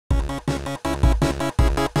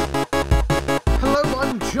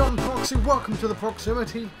actually, welcome to the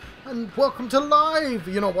proximity, and welcome to live.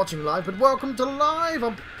 You're not watching live, but welcome to live.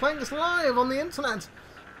 I'm playing this live on the internet.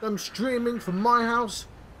 I'm streaming from my house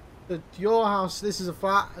to your house. This is a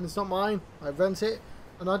flat, and it's not mine. I rent it,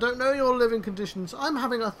 and I don't know your living conditions. I'm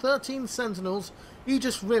having a 13 Sentinels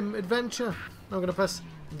Aegis Rim adventure. I'm going to press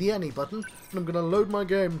the any button, and I'm going to load my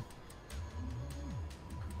game.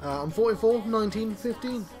 I'm 44, 19,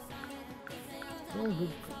 15. Oh,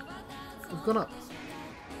 we've gone up.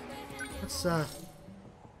 Let's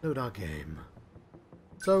load our game.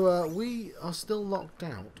 So we are still locked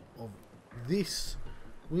out of this.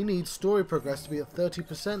 We need story progress to be at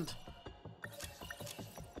 30%.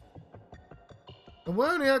 And we're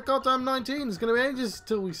only at goddamn 19. It's going to be ages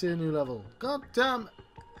till we see a new level. Goddamn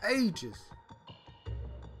ages.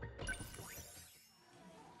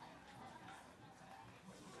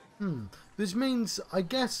 This means, I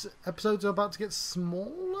guess, episodes are about to get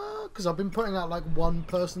smaller, because I've been putting out like one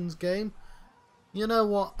person's game. You know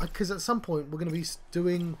what? Because at some point we're going to be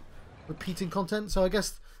doing repeating content, so I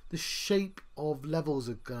guess the shape of levels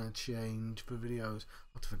are going to change for videos.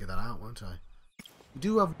 I'll have to figure that out, won't I? We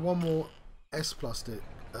do have one more S plus to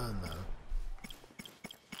earn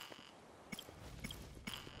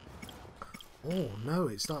though. Oh no,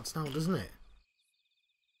 it starts now, doesn't it?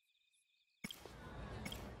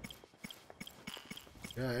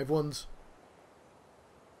 Yeah, everyone's...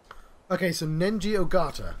 Okay, so Nenji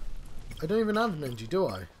Ogata. I don't even have Nenji, do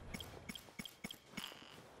I?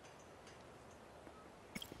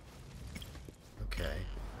 Okay.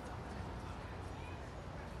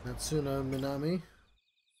 Natsuno, Minami.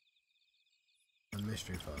 And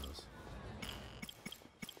Mystery Fathers.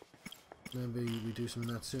 Maybe we do some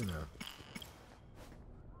Natsuno.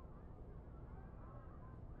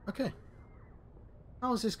 Okay.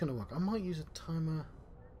 How is this going to work? I might use a timer...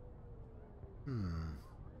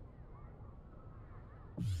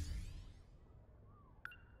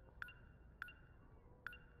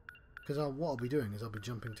 Because what I'll be doing is I'll be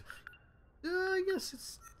jumping to... I guess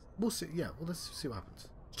it's... We'll see. Yeah, well, let's see what happens.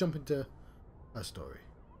 Let's jump into her story.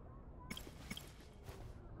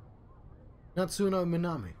 Natsuno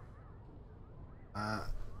Minami.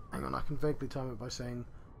 Hang on, I can vaguely time it by saying...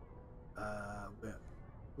 we're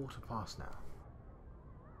water past now.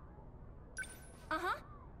 Uh-huh.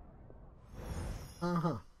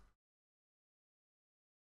 Uh-huh.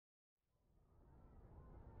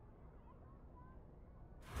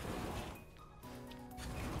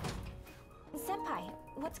 Senpai,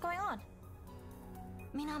 what's going on?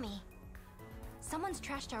 Minami, someone's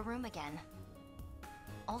trashed our room again.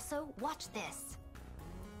 Also, watch this.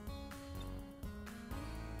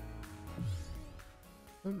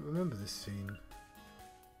 I don't remember this scene.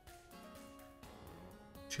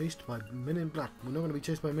 Chased by Men in Black. We're not going to be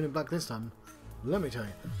chased by Men in Black this time. Let me tell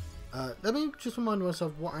you. Let me just remind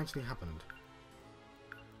myself what actually happened.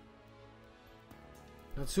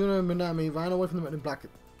 Natsuno Minami ran away from the Men in Black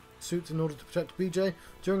suits in order to protect BJ.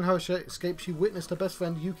 During her escape, she witnessed her best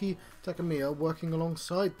friend Yuki Takamiya working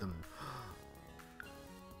alongside them.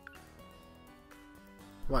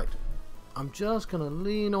 Right. I'm just going to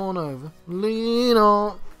lean on over. Lean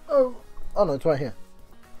on. Oh no, it's right here.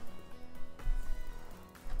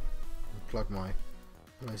 Plug my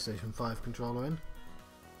PlayStation 5 controller in,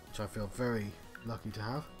 which I feel very lucky to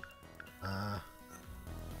have.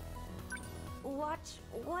 Watch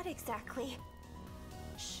what exactly?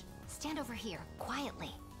 Shh, stand over here,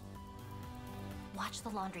 quietly. Watch the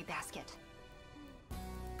laundry basket.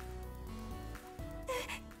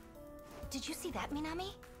 Did you see that,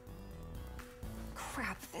 Minami?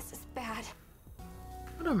 Crap, this is bad.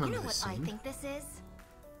 I don't remember You know this what scene. I think this is?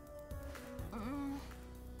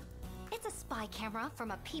 It's a spy camera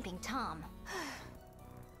from a peeping Tom.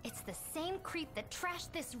 It's the same creep that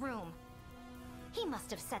trashed this room. He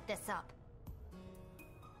must have set this up.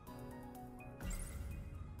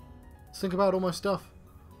 Let's think about all my stuff.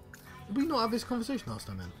 Did we not have this conversation last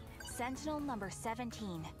time then? Sentinel number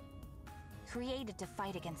 17. Created to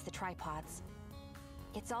fight against the tripods.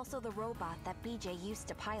 It's also the robot that BJ used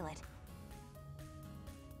to pilot.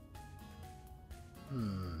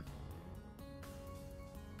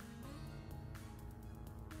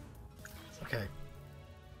 Okay.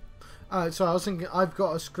 Alright, so I was thinking, I've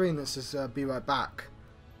got a screen that says be right back.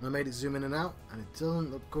 And I made it zoom in and out, and it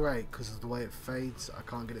doesn't look great because of the way it fades. I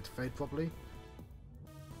can't get it to fade properly.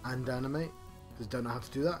 And animate, because I don't know how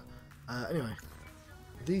to do that. Anyway,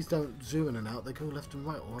 these don't zoom in and out, they go left and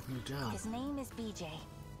right or up and down. His name is BJ.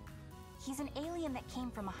 He's an alien that came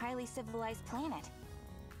from a highly civilized planet.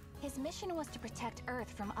 His mission was to protect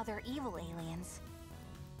Earth from other evil aliens.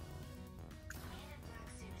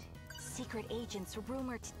 Secret agents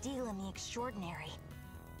rumored to deal in the extraordinary.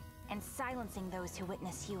 and silencing those who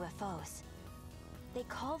witness UFOs. They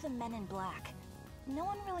call them Men in Black. No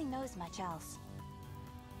one really knows much else.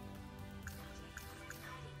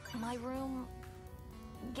 My room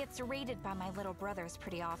gets raided by my little brothers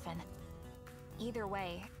pretty often. Either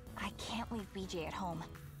way, I can't leave BJ at home.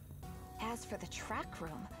 As for the track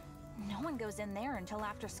room, no one goes in there until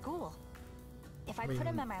after school. If I put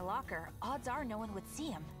him in my locker, odds are no one would see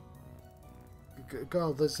him.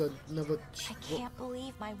 Girl, there's another... I can't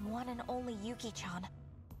believe my one and only Yuki-chan.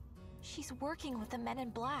 She's working with the Men in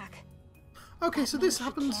Black. Okay, so this She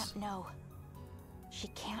happens... can't know. She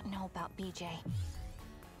can't know about BJ.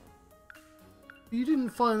 You didn't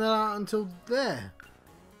find that out until there.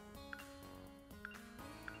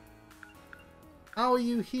 How are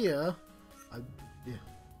you here? Yeah.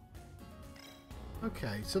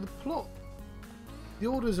 Okay, so the plot... The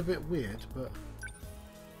order's a bit weird, but...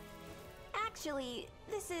 Actually,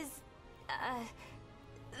 this is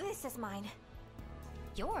mine.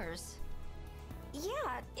 Yours?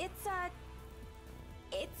 Yeah, it's an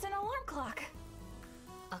alarm clock.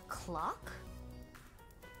 A clock?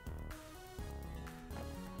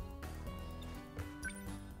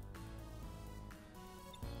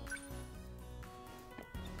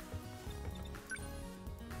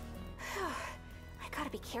 I gotta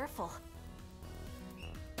be careful.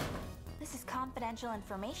 This is confidential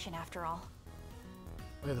information after all.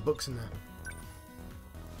 Oh, yeah, the book's in there.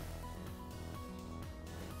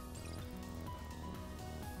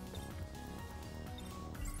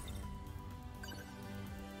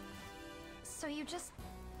 So you just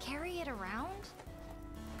carry it around?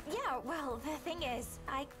 Yeah, well, the thing is,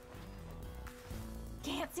 I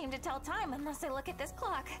can't seem to tell time unless I look at this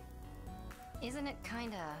clock. Isn't it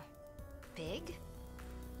kinda big?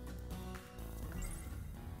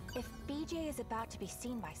 If BJ is about to be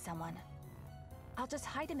seen by someone, I'll just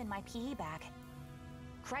hide him in my PE bag.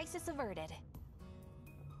 Crisis averted.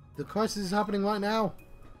 The crisis is happening right now.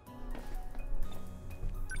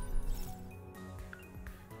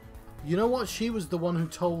 You know what? She was the one who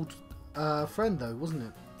told a friend, though, wasn't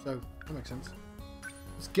it? So, that makes sense.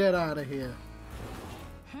 Let's get out of here.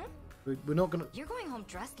 Huh? We're not gonna... You're going home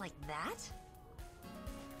dressed like that?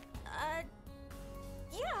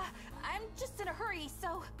 Yeah, I'm just in a hurry,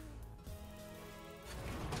 so...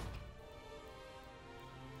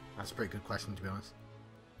 That's a pretty good question, to be honest.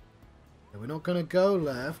 Yeah, we're not gonna go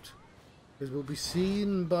left, because we'll be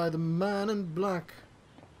seen by the Man in Black.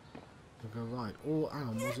 We'll go right. Oh, hang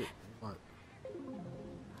on, was it... Right.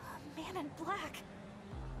 Man in Black.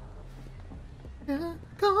 Here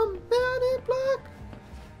come Man in Black!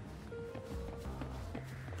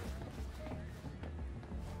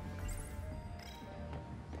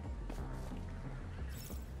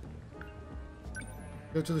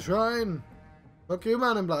 Go to the shrine! Fuck you,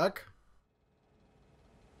 Man in Black!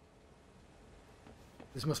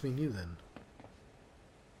 This must mean you, then.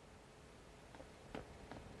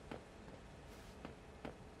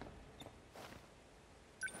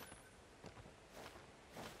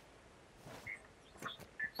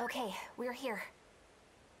 Okay, we're here.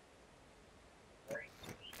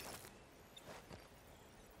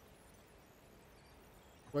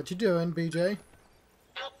 What you doing, BJ?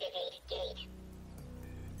 Activate gate.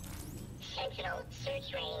 Sentinel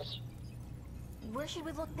search range. Where should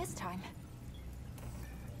we look this time?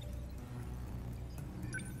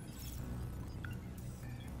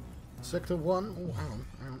 Sector 1. Oh, hang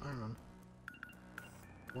on.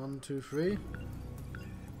 1, 2, 3.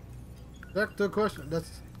 Sector question.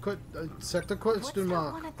 That's sector question What's that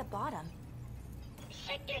mark. one at the bottom?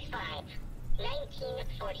 Sector 5.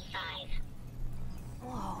 1945.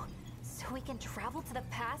 Whoa, so we can travel to the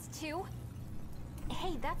past too?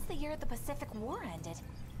 Hey, that's the year the Pacific War ended.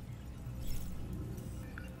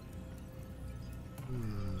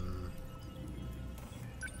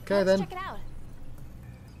 Okay, Let's then. check it out.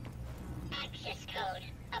 Access code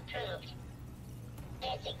approved.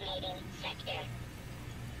 Designating sector.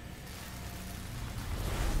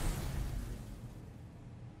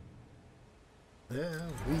 There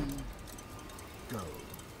we go.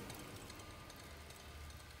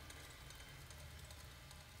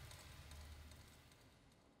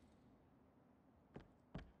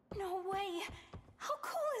 No way! How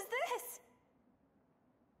cool is this?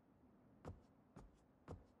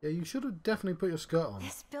 Yeah, you should have definitely put your skirt on.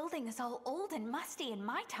 This building is all old and musty in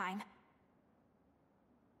my time.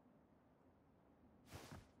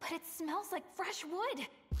 But it smells like fresh wood.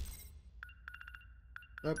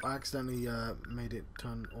 Nope, I accidentally made it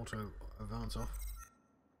turn auto advance off.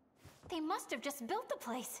 They must have just built the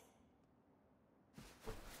place.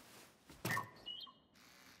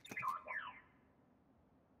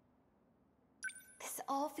 This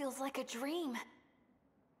all feels like a dream.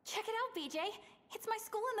 Check it out, BJ. It's my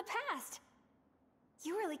school in the past.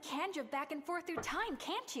 You really can jump back and forth through time,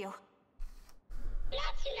 can't you?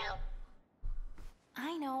 Natsuno.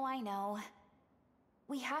 I know.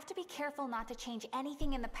 We have to be careful not to change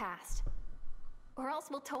anything in the past, or else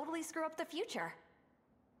we'll totally screw up the future.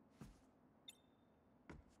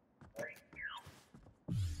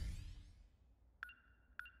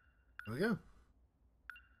 There we go.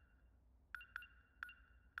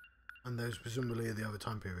 And those presumably are the other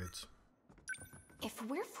time periods. If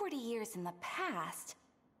we're 40 years in the past,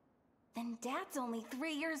 then Dad's only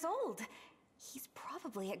 3 years old. He's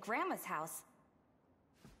probably at Grandma's house.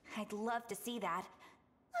 I'd love to see that.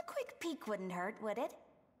 A quick peek wouldn't hurt, would it?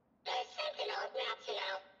 The Sentinels,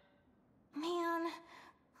 Natsuno. Man,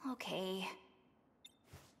 okay.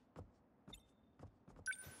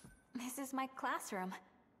 This is my classroom.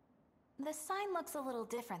 The sign looks a little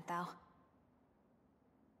different, though.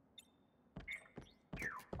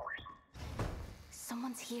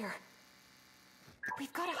 Someone's here.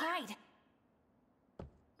 We've got to hide.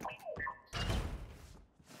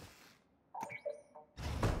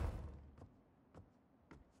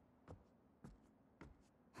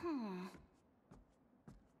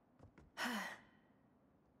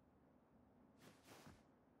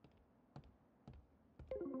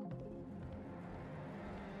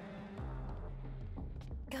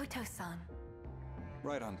 Goto-san.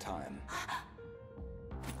 Right on time.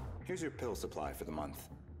 Here's your pill supply for the month.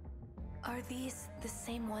 Are these the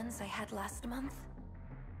same ones I had last month?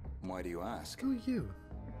 Why do you ask? Who are you?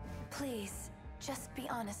 Please, just be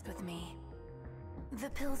honest with me. The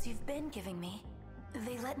pills you've been giving me,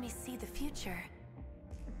 they let me see the future.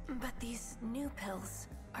 But these new pills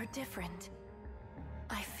are different.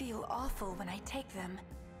 I feel awful when I take them.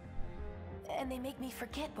 And they make me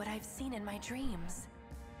forget what I've seen in my dreams.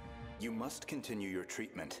 You must continue your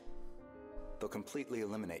treatment. They'll completely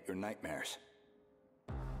eliminate your nightmares.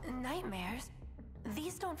 Nightmares?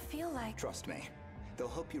 These don't feel like... Trust me, they'll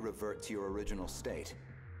help you revert to your original state.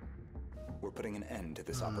 We're putting an end to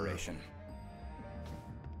this operation.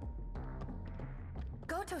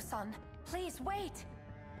 Goto-san, please wait!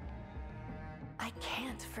 I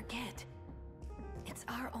can't forget. It's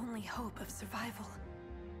our only hope of survival.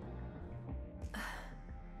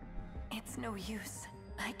 It's no use.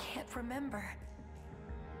 I can't remember.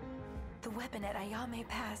 The weapon at Ayame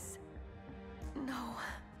Pass. No,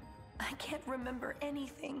 I can't remember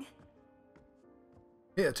anything.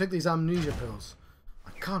 Here, take these amnesia pills.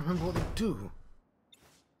 I can't remember what they do.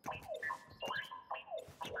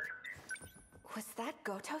 Was that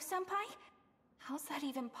Goto-senpai? How's that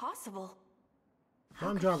even possible? How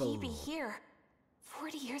Time could travel. he be here?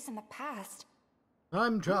 40 years in the past.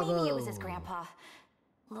 Time travel. Maybe it was his grandpa.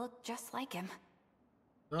 Looked just like him.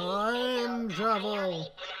 Time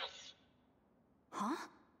travel. Pass. Huh?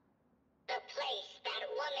 The place that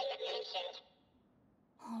woman mentioned.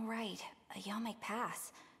 All right, Ayame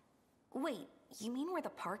Pass. Wait, you mean where the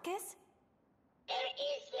park is? There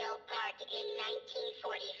is no park in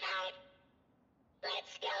 1945.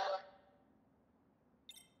 Let's go.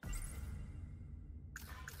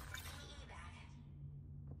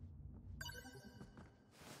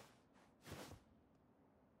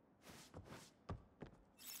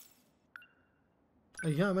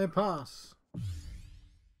 Ayame Pass.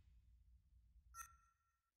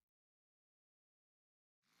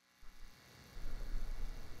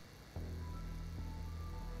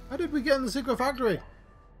 How did we get in the secret factory?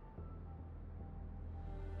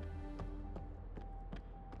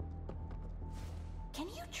 Can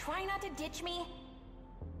you try not to ditch me?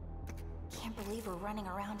 Can't believe we're running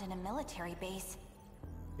around in a military base.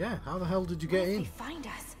 Yeah, how the hell did you What get if in? they find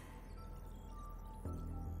us?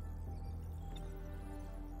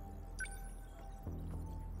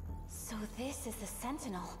 So this is the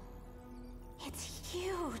Sentinel. It's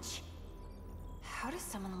huge. How does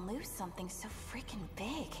someone lose something so freaking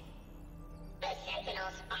big? The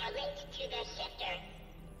Sentinels are linked to the shifter.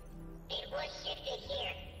 It was shifted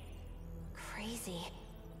here. Crazy.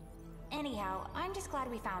 Anyhow, I'm just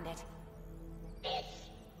glad we found it. This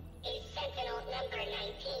is Sentinel number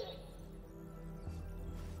 19.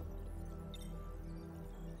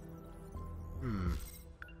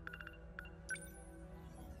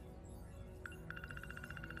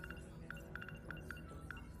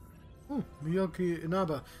 Miyuki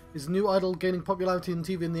Inaba is a new idol gaining popularity in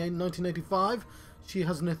TV in the 1985. She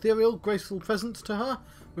has an ethereal, graceful presence to her.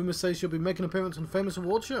 Rumors say she'll be making an appearance on a famous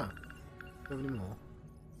award show. Do you have any more?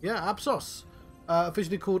 Yeah, Apsos.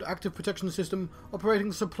 Officially called Active Protection System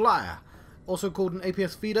Operating Supplier. Also called an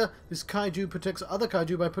APS feeder, this kaiju protects other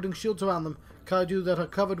kaiju by putting shields around them. Kaiju that are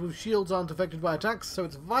covered with shields aren't affected by attacks, so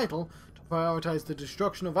it's vital to prioritize the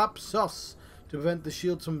destruction of Apsos to prevent the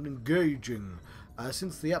shields from engaging.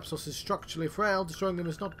 Since the Apsos is structurally frail, destroying them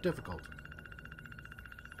is not difficult.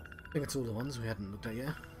 I think it's all the ones we hadn't looked at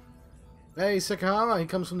yet. Hey, Sekihara, he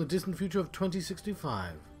comes from the distant future of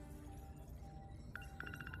 2065.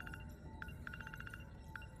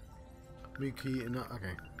 Miki, no,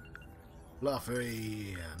 okay.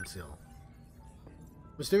 Luffy and Seal.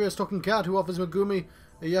 Mysterious talking cat who offers Megumi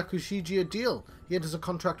Yakushiji a deal. He enters a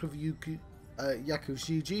contract with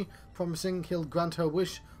Yakushiji, promising he'll grant her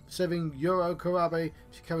wish of saving Yoro Karabe.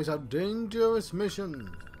 She carries out dangerous missions.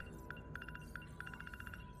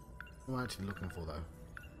 What am I actually looking for, though?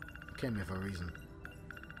 It came here for a reason.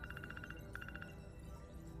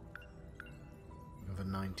 Number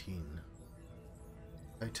 19.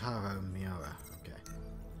 Otaro Miura. Okay.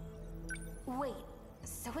 Wait,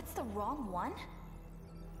 so it's the wrong one?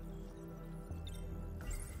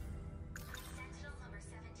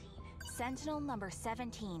 Sentinel number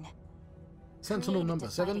 17. Sentinel number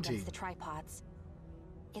Created to fight 17. against the tripods.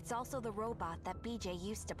 It's also the robot that BJ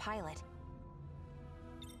used to pilot.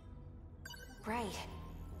 Right.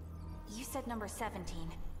 You said number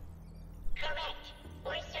 17. Correct.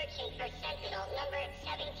 We're searching for Sentinel number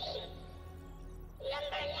 17.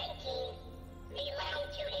 Number 19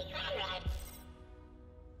 belonged to a comrade.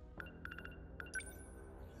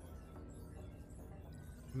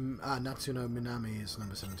 Natsuno Minami is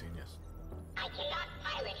number 17, yes. I cannot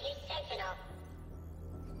pilot his Sentinel.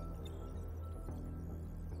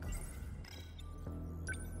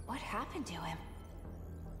 What happened to him?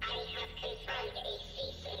 I have confirmed a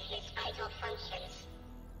cease in his vital functions.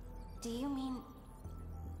 Do you mean...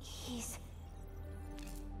 he's...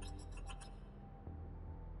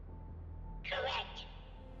 Correct.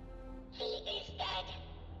 He is dead.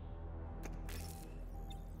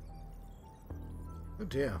 Oh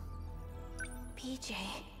dear. BJ...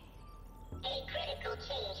 A critical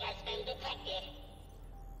change has been detected.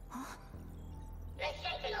 Huh? The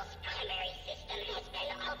Sentinel's primary system has been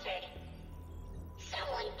altered.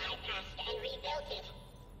 Someone bypassed and rebuilt it.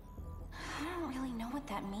 I don't really know what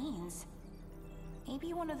that means.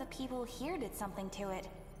 Maybe one of the people here did something to it.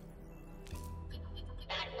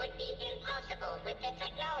 That would be impossible with the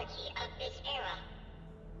technology of this era.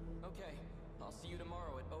 Okay, I'll see you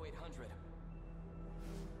tomorrow at 0800.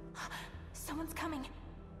 Someone's coming.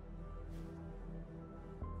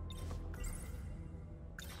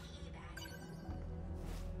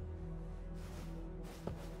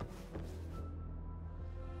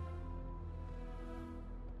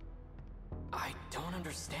 I don't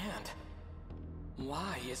understand.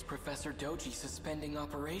 Why is Professor Doji suspending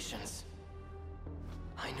operations?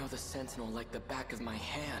 I know the Sentinel like the back of my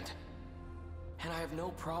hand, and I have no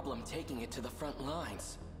problem taking it to the front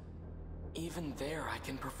lines. Even there, I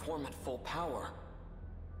can perform at full power.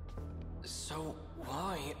 So,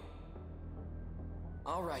 why?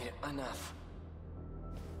 Alright, enough.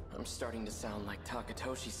 I'm starting to sound like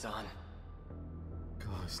Takatoshi-san.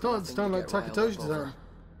 God, it's starting to sound like Takatoshi-san.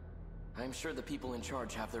 I'm sure the people in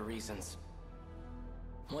charge have their reasons.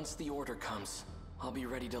 Once the order comes, I'll be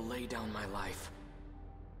ready to lay down my life.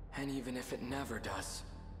 And even if it never does,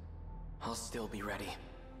 I'll still be ready.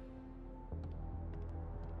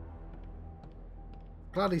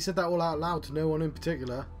 Glad he said that all out loud to no one in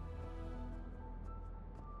particular.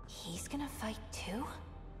 He's gonna fight too?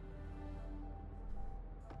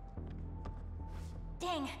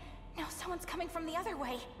 Dang! Now someone's coming from the other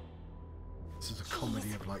way! This is a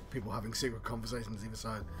comedy of like people having secret conversations either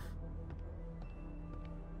side.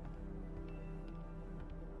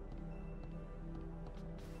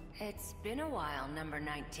 It's been a while, number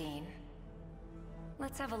 19.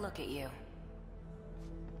 Let's have a look at you.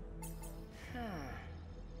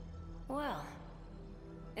 Well,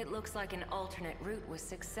 it looks like an alternate route was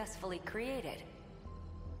successfully created.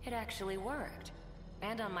 It actually worked.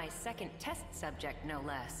 And on my second test subject, no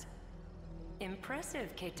less.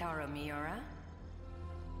 Impressive, Keitaro Miura.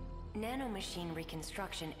 Nanomachine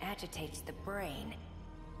reconstruction agitates the brain.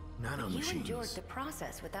 Nanomachines. You endured the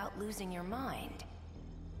process without losing your mind.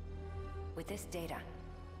 With this data,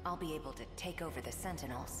 I'll be able to take over the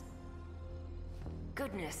Sentinels.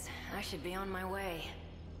 Goodness, I should be on my way.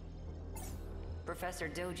 Professor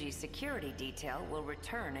Doji's security detail will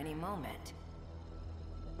return any moment.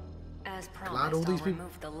 As promised, I'll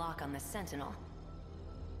remove the lock on the Sentinel.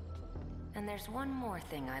 And there's one more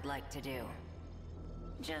thing I'd like to do.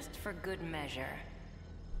 Just for good measure.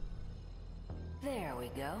 There we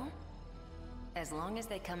go. As long as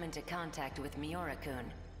they come into contact with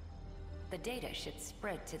Miura-kun, the data should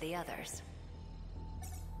spread to the others.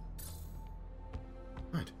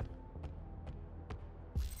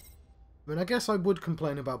 mean, I guess I would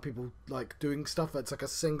complain about people like doing stuff that's like a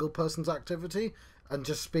single person's activity and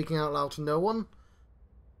just speaking out loud to no one.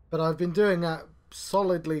 But I've been doing that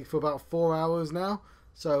solidly for about 4 hours now.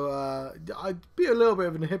 So I'd be a little bit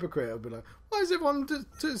of a hypocrite. I'd be like, why is everyone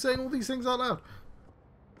saying all these things out loud?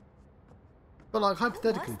 But like,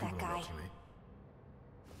 hypothetically, people are watching me.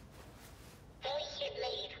 We should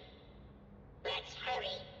leave. Let's hurry.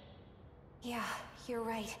 Yeah, you're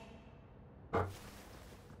right.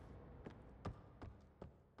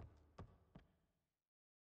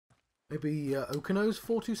 Maybe Okino's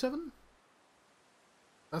 427?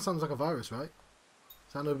 That sounds like a virus, right?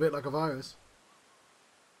 Sounded a bit like a virus.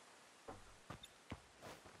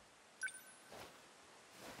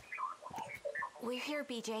 We're here,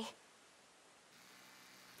 BJ.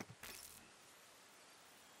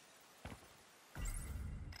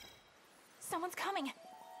 Someone's coming.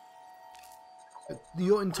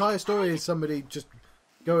 Your entire story is somebody just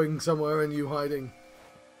going somewhere and you hiding.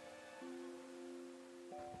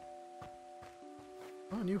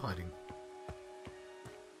 Why aren't you hiding?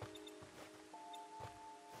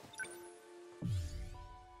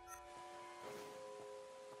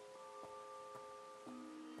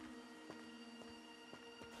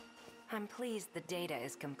 I'm pleased the data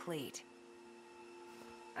is complete.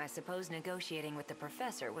 I suppose negotiating with the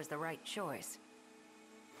professor was the right choice.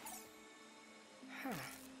 Huh.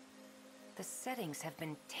 The settings have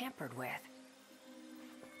been tampered with.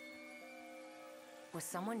 Was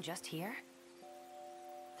someone just here?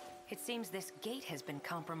 It seems this gate has been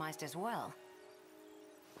compromised as well.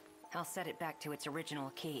 I'll set it back to its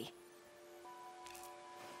original key.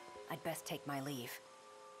 I'd best take my leave.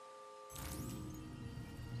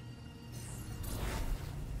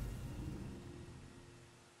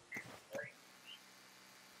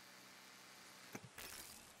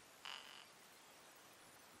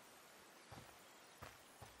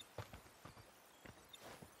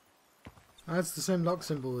 That's the same lock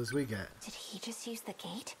symbol as we get. Did he just use the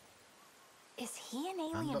gate? Is he an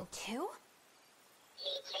alien too?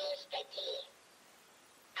 He changed the key.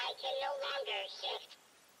 I can no longer shift.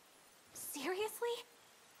 Seriously?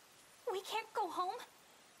 We can't go home?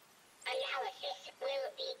 Analysis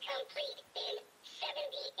will be complete in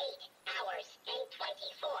 78 hours and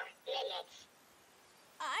 24 minutes.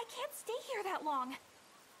 I can't stay here that long.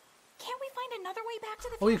 Can't we find another way back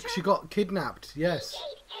to the Oh, future? she got kidnapped. Yes. The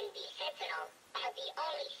gate and the Sentinel are the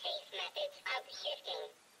only safe methods of shifting.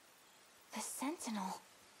 The Sentinel.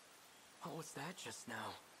 What was that just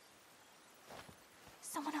now?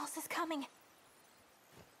 Someone else is coming.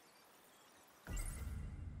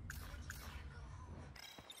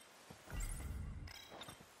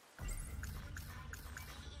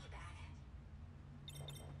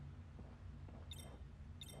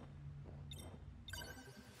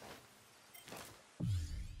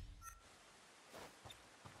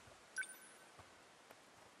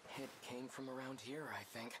 It came from around here, I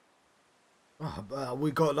think. Oh,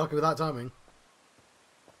 we got lucky with that timing.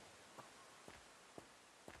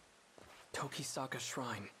 Tokisaka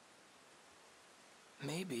Shrine.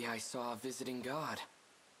 Maybe I saw a visiting god.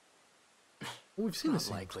 Oh, we've seen this.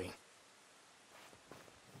 Not likely.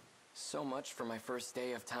 So much for my first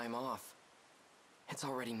day of time off. It's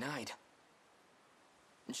already night.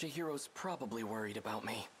 Chihiro's probably worried about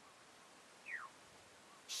me.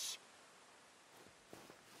 Shh.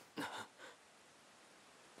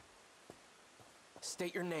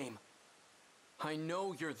 State your name. I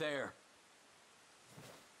know you're there.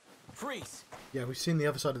 Freeze! Yeah, we've seen the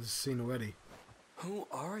other side of the scene already. Who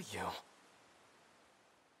are you?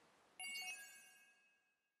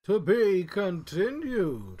 To be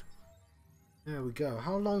continued. There we go.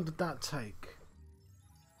 How long did that take?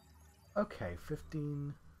 Okay,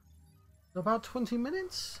 15... About 20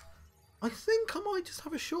 minutes? I think I might just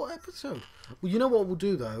have a short episode. Well, you know what we'll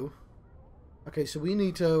do, though? Okay, so we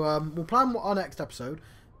need to... we'll plan our next episode,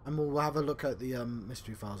 and we'll have a look at the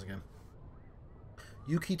mystery files again.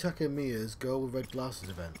 Yuki Takemiya's Girl with Red Glasses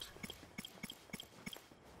event.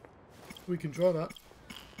 We can try that.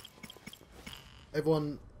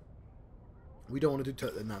 Everyone... We don't want to do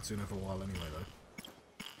Natsuno for a while anyway, though.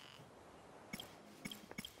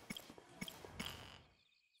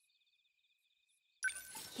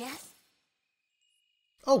 Yes?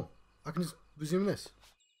 Oh! I can just resume this.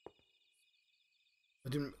 I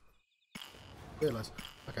didn't realise.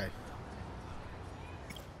 Okay.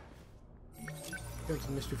 Go to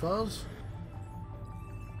the mystery files.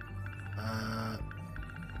 We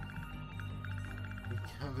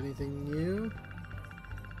have anything new?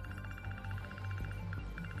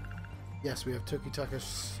 Yes, we have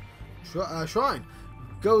Tokitaka's Shrine.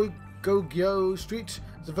 Go-Gyo Street.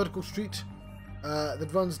 It's a vertical street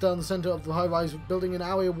that runs down the centre of the high-rise building in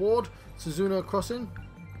Aoi Ward, Suzuno Crossing.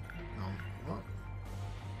 What?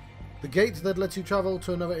 The gate that lets you travel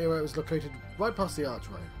to another era is located right past the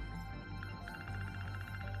archway.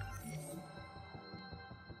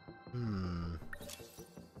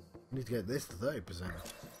 Need to get this to 30%.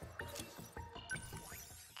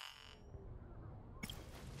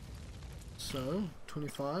 So,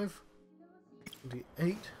 25,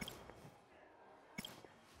 28,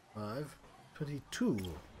 5, 22.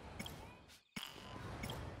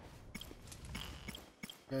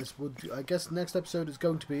 I guess next episode is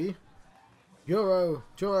going to be Joro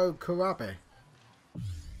Karabe.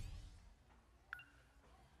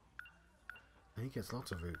 And he gets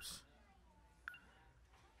lots of roots.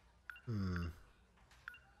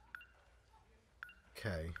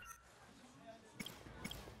 Okay.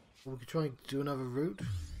 Well, we could try and do another route.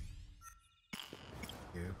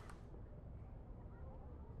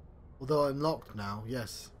 Although I'm locked now,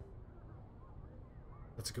 yes.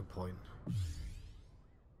 That's a good point.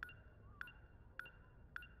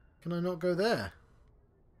 Can I not go there?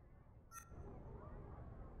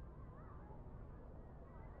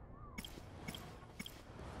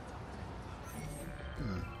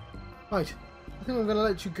 Right, I think I'm going to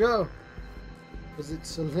let you go. Because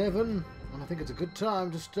it's 11, and I think it's a good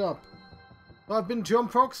time to stop. I've been John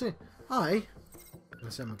Proxy. I'm going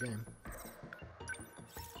to say my game.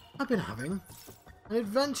 I've been having an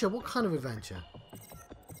adventure. What kind of adventure?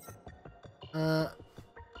 I'm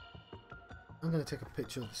going to take a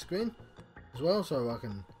picture of the screen as well, so I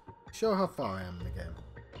can show how far I am in the game.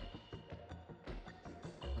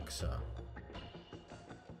 Like so.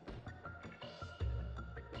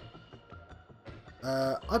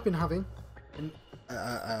 I've been having an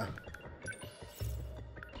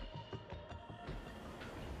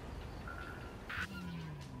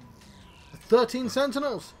 13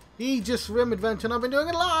 Sentinels Aegis Rim Adventure, and I've been doing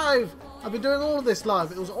it live. I've been doing all of this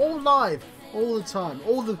live. It was all live, all the time.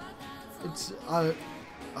 It's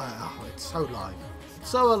so live, it's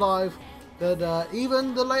so alive that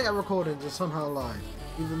even the later recordings are somehow live,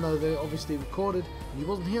 even though they're obviously recorded. He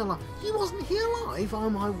wasn't here live. He wasn't here live. Oh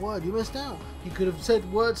my word! You missed out. You could have said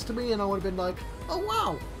words to me, and I would have been like, "Oh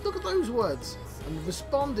wow, look at those words," and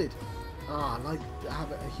responded. Like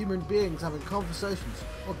human beings having conversations,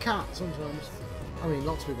 or cats sometimes. I mean,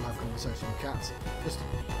 lots of people have conversations with cats. Just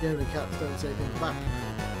generally cats don't say things back.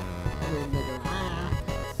 I mean, they go,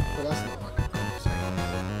 but that's not like a conversation.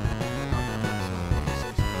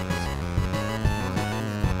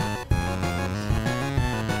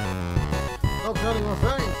 Stop turning my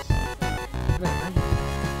face!